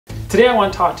Today I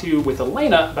want to talk to you with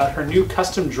Alaina about her new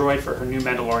custom droid for her new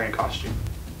Mandalorian costume.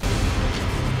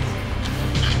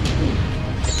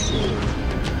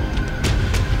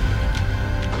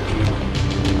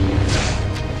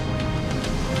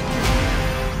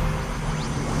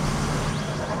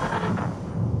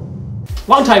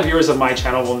 Longtime viewers of my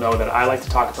channel will know that I like to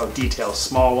talk about details,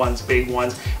 small ones, big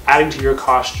ones, adding to your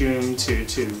costume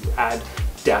to add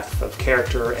depth of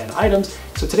character and items.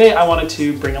 So today I wanted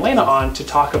to bring Alaina on to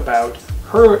talk about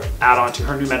her add-on to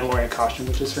her new Mandalorian costume,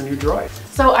 which is her new droid.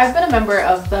 So I've been a member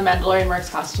of the Mandalorian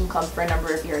Works Costume Club for a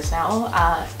number of years now,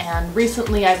 and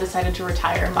recently I've decided to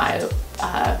retire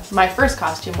my first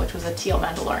costume, which was a teal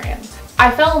Mandalorian.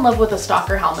 I fell in love with a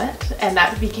stalker helmet, and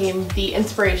that became the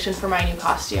inspiration for my new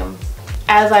costume.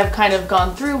 As I've kind of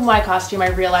gone through my costume, I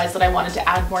realized that I wanted to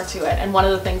add more to it, and one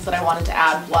of the things that I wanted to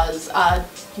add was a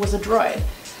droid.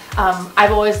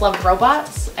 I've always loved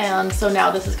robots, and so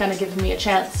now this is kind of giving me a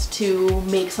chance to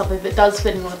make something that does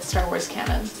fit in with the Star Wars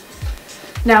canon.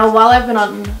 Now, while I've been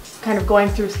on kind of going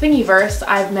through Thingiverse,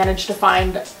 I've managed to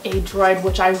find a droid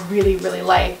which I really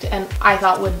liked, and I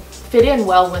thought would fit in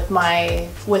well with my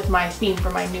theme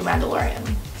for my new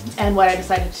Mandalorian. And what I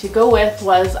decided to go with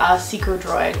was a Seeker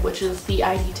droid, which is the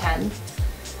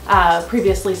ID-10,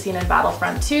 previously seen in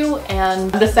Battlefront 2,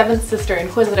 and the 7th Sister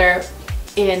Inquisitor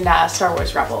in Star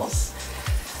Wars Rebels.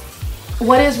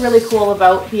 What is really cool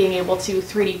about being able to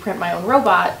 3D print my own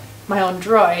robot, my own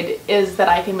droid, is that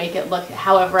I can make it look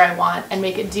however I want and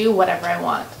make it do whatever I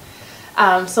want.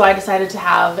 So I decided to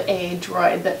have a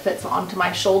droid that fits onto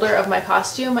my shoulder of my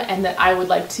costume, and that I would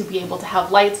like to be able to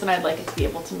have lights, and I'd like it to be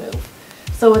able to move.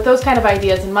 So with those kind of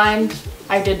ideas in mind,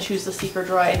 I did choose the Seeker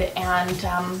droid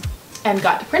and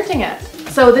got to printing it.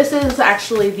 So this is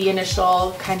actually the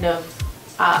initial kind of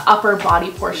upper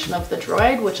body portion of the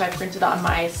droid, which I printed on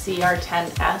my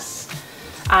CR10S,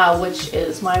 which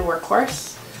is my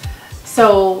workhorse.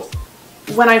 So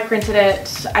when I printed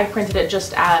it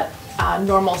just at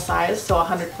normal size, so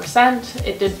 100%.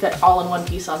 It did fit all in one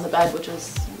piece on the bed, which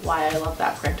is why I love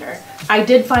that printer. I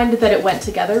did find that it went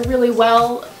together really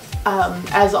well.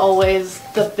 As always,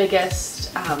 the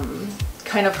biggest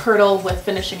kind of hurdle with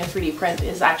finishing a 3D print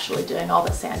is actually doing all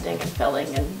the sanding and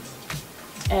filling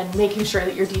and making sure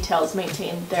that your details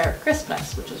maintain their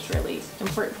crispness, which is really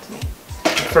important to me.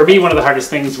 For me, one of the hardest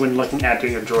things when looking at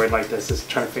doing a droid like this is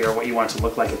trying to figure out what you want it to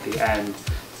look like at the end.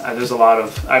 There's a lot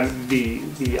of, the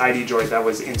ID droid that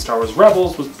was in Star Wars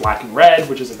Rebels was black and red,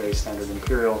 which is a very standard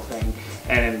Imperial thing,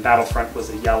 and in Battlefront was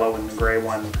a yellow and the gray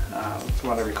one, from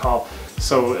what I recall.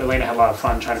 So Alaina had a lot of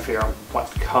fun trying to figure out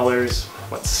what colors,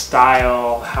 what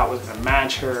style, how it was going to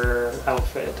match her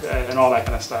outfit, and all that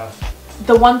kind of stuff.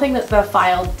 The one thing that the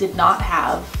file did not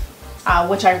have,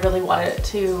 which I really wanted it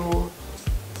to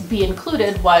be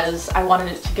included, was I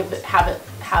wanted it to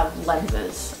have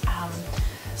lenses.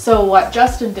 So what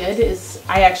Justin did is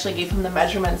I actually gave him the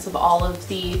measurements of all of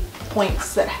the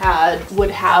points that would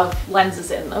have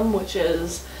lenses in them, which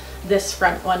is this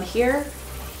front one here,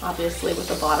 obviously with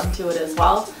the bottom to it as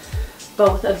well,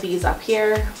 both of these up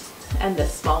here, and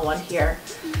this small one here.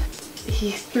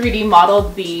 He 3D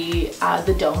modeled the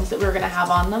domes that we were going to have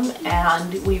on them,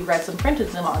 and we resin printed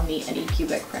them on the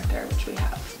Anycubic printer, which we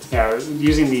have. Yeah,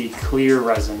 using the clear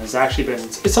resin has actually been,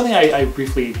 it's something I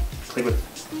briefly played with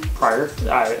prior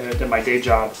at my day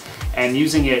job, and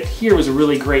using it here was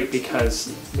really great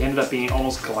because they ended up being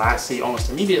almost glassy almost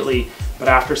immediately, but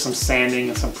after some sanding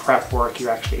and some prep work,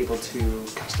 you're actually able to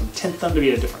custom tint them to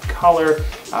be a different color,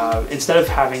 instead of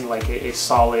having like a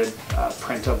solid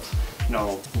print of, you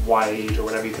know, white or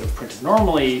whatever you could have printed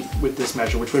normally with this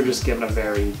measure, which would have just given a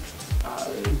very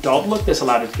dull look. This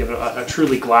allowed it to give it a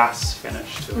truly glass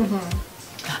finish to it.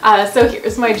 Mm-hmm. So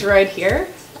here's my droid here.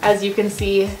 As you can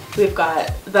see, we've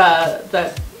got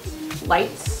the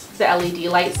lights, the LED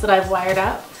lights that I've wired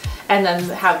up, and then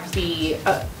have the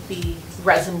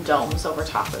resin domes over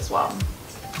top as well.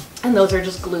 And those are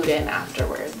just glued in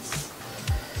afterwards.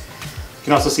 You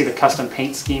can also see the custom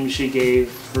paint scheme she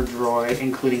gave her droid,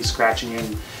 including scratching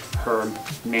in her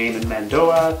name in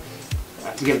Mandoa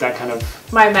to give that kind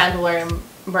of... My Mandalorian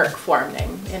Merc form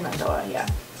name in Mandoa, yeah.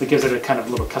 It gives it a kind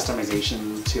of little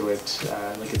customization to it,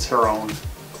 like it's her own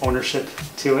ownership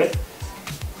to it.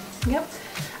 Yep.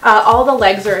 All the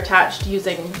legs are attached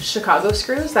using Chicago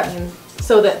screws. That means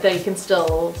so that they can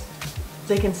still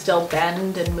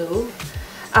bend and move.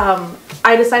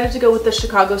 I decided to go with the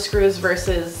Chicago screws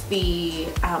versus the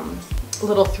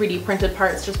little 3D printed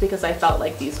parts just because I felt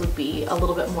like these would be a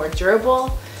little bit more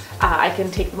durable. I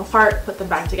can take them apart, put them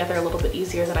back together a little bit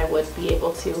easier than I would be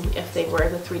able to if they were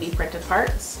the 3D printed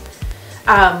parts.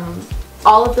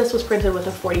 All of this was printed with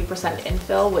a 40%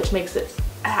 infill, which makes it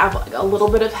have like a little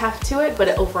bit of heft to it, but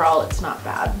overall it's not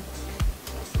bad.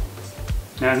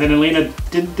 And then Alaina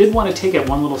did want to take it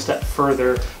one little step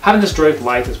further. Having this droid with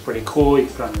lights is pretty cool. You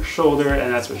can put it on your shoulder,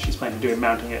 and that's what she's planning to do,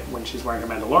 mounting it when she's wearing her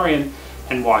Mandalorian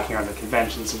and walking around the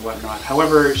conventions and whatnot.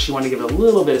 However, she wanted to give it a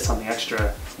little bit of something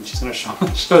extra, and she's going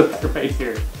to show that right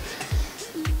here.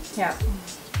 Yeah.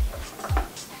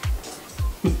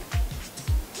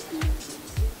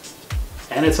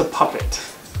 And it's a puppet.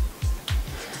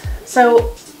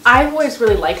 So I've always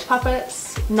really liked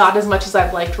puppets, not as much as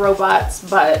I've liked robots,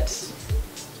 but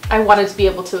I wanted to be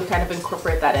able to kind of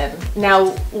incorporate that in.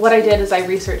 Now, what I did is I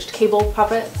researched cable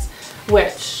puppets,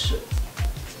 which,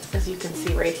 as you can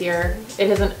see right here, it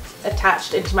isn't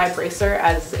attached into my bracer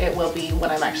as it will be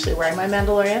when I'm actually wearing my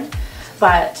Mandalorian.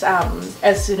 But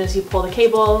as soon as you pull the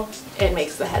cable, it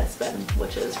makes the head spin,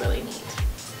 which is really neat.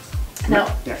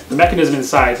 Now, yeah, the mechanism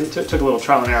inside, it took a little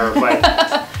trial and error,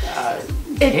 but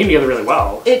it came together really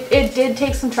well. It did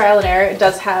take some trial and error. It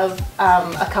does have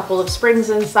a couple of springs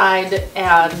inside,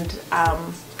 and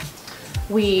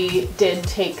we did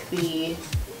take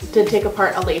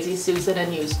apart a Lazy Susan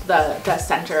and used the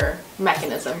center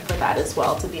mechanism for that as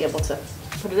well to be able to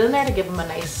put it in there to give them a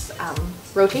nice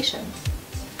rotation,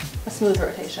 a smooth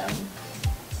rotation.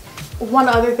 One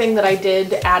other thing that I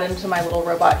did add into my little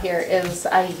robot here is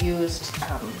I used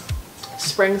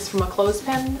springs from a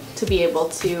clothespin to be able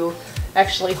to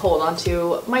actually hold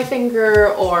onto my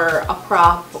finger or a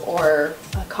prop or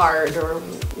a card or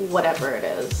whatever it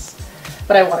is.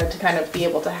 But I wanted to kind of be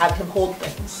able to have him hold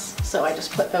things. So I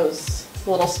just put those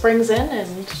little springs in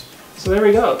and... So there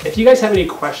we go. If you guys have any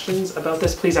questions about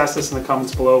this, please ask us in the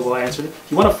comments below. We'll answer them. If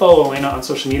you want to follow Alaina on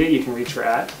social media, you can reach her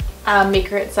at...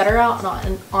 Maker Etc.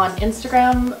 on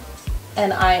Instagram,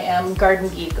 and I am Garden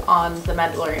Geek on the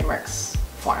Mandalorian Works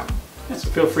forum. Yeah, so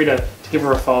feel free to give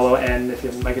her a follow, and if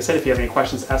you, like I said, if you have any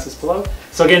questions, ask us below.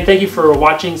 So again, thank you for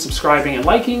watching, subscribing, and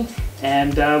liking,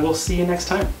 and we'll see you next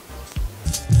time.